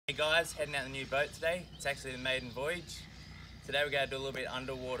Hey guys, heading out the new boat today. It's actually the maiden voyage. Today we're going to do a little bit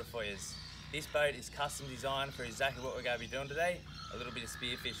underwater for you. This boat is custom designed for exactly what we're going to be doing today, a little bit of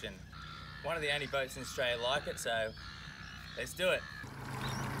spear fishing. One of the only boats in Australia like it, so let's do it.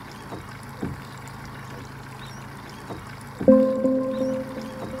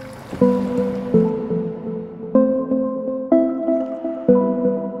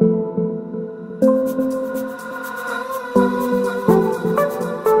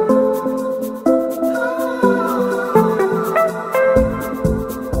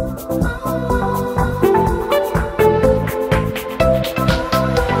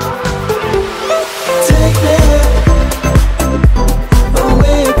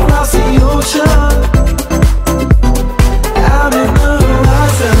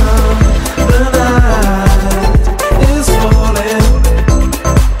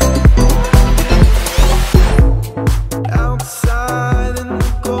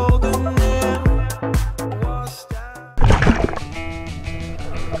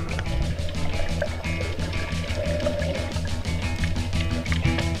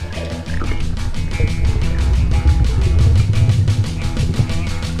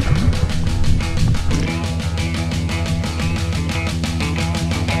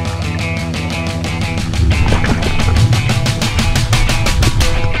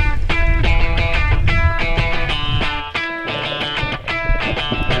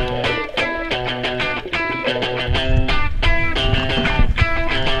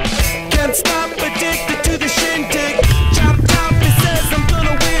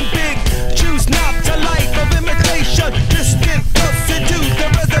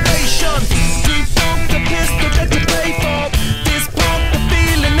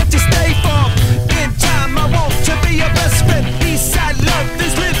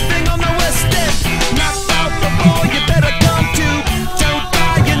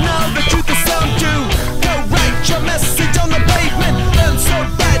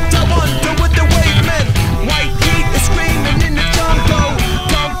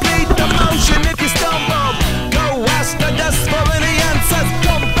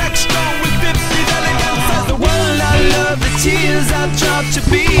 To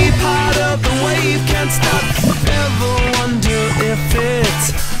be part of the wave, can't stop. Ever wonder if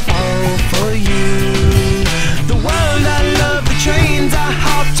it's all for you? The world I love, the trains I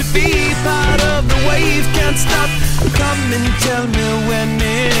hop to be part of the wave, can't stop. Come and tell me when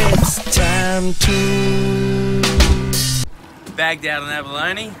it's time to. BaGGed out on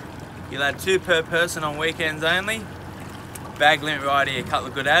Abalone. You'll have 2 per person on weekends only. Bag limit right here, a couple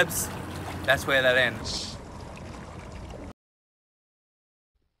of good abs. That's where that ends.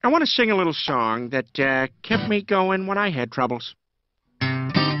 I want to sing a little song that kept me going when I had troubles.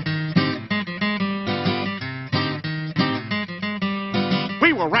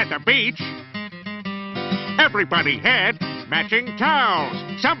 We were at the beach. Everybody had matching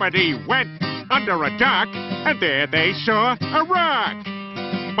towels. Somebody went under a dock, and there they saw a rock.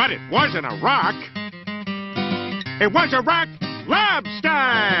 But it wasn't a rock. It was a rock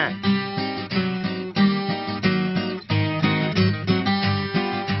lobster.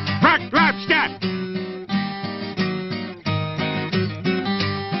 Lobster!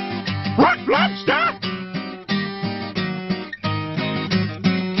 What lobster?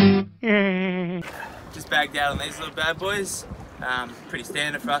 Just bagged out on these little bad boys. Pretty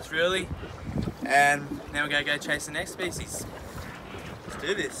standard for us really. And now we're going to go chase the next species. Let's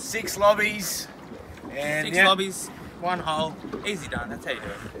do this. 6 lobbies. And 6 lobbies, 1 hole. Easy done, that's how you do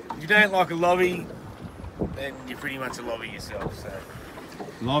it. If you don't like a lobby, then you're pretty much a lobby yourself. So.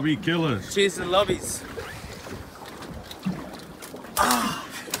 Lobby killers. Cheers to the lobbies.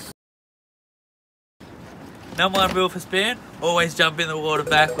 Number 1 rule for spearing, always jump in the water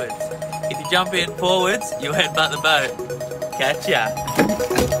backwards. If you jump in forwards, you'll headbutt the boat. Catch ya.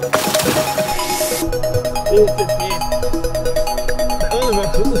 All the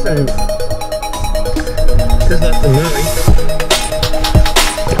rocks look the same. Just like the movie.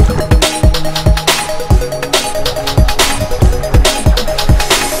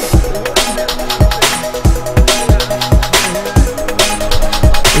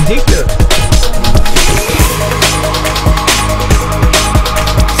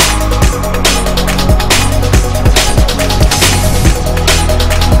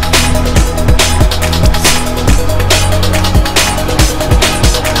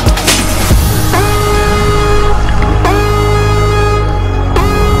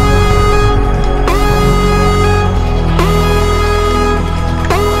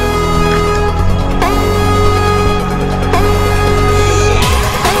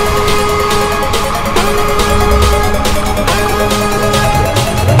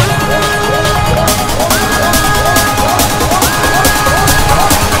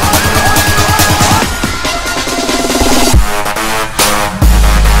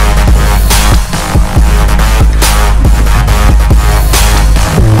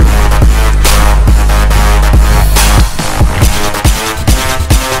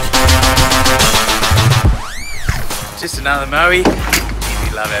 another Moe. Geez,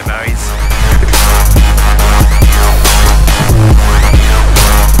 we love our Moes.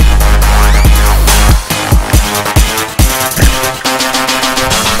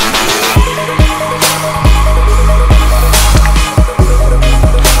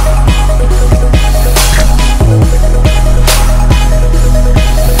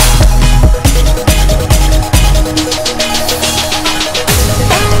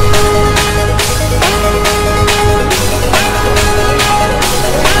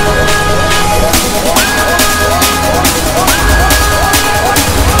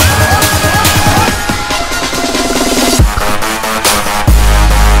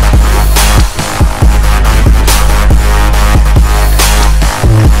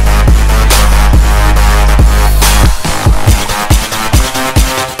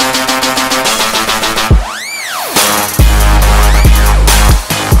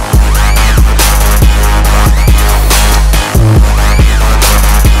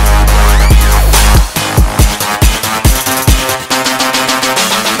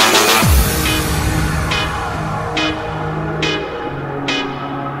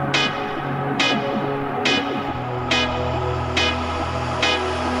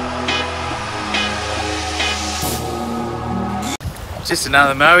 Just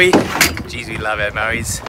another Moe. Geez, we love our Moes.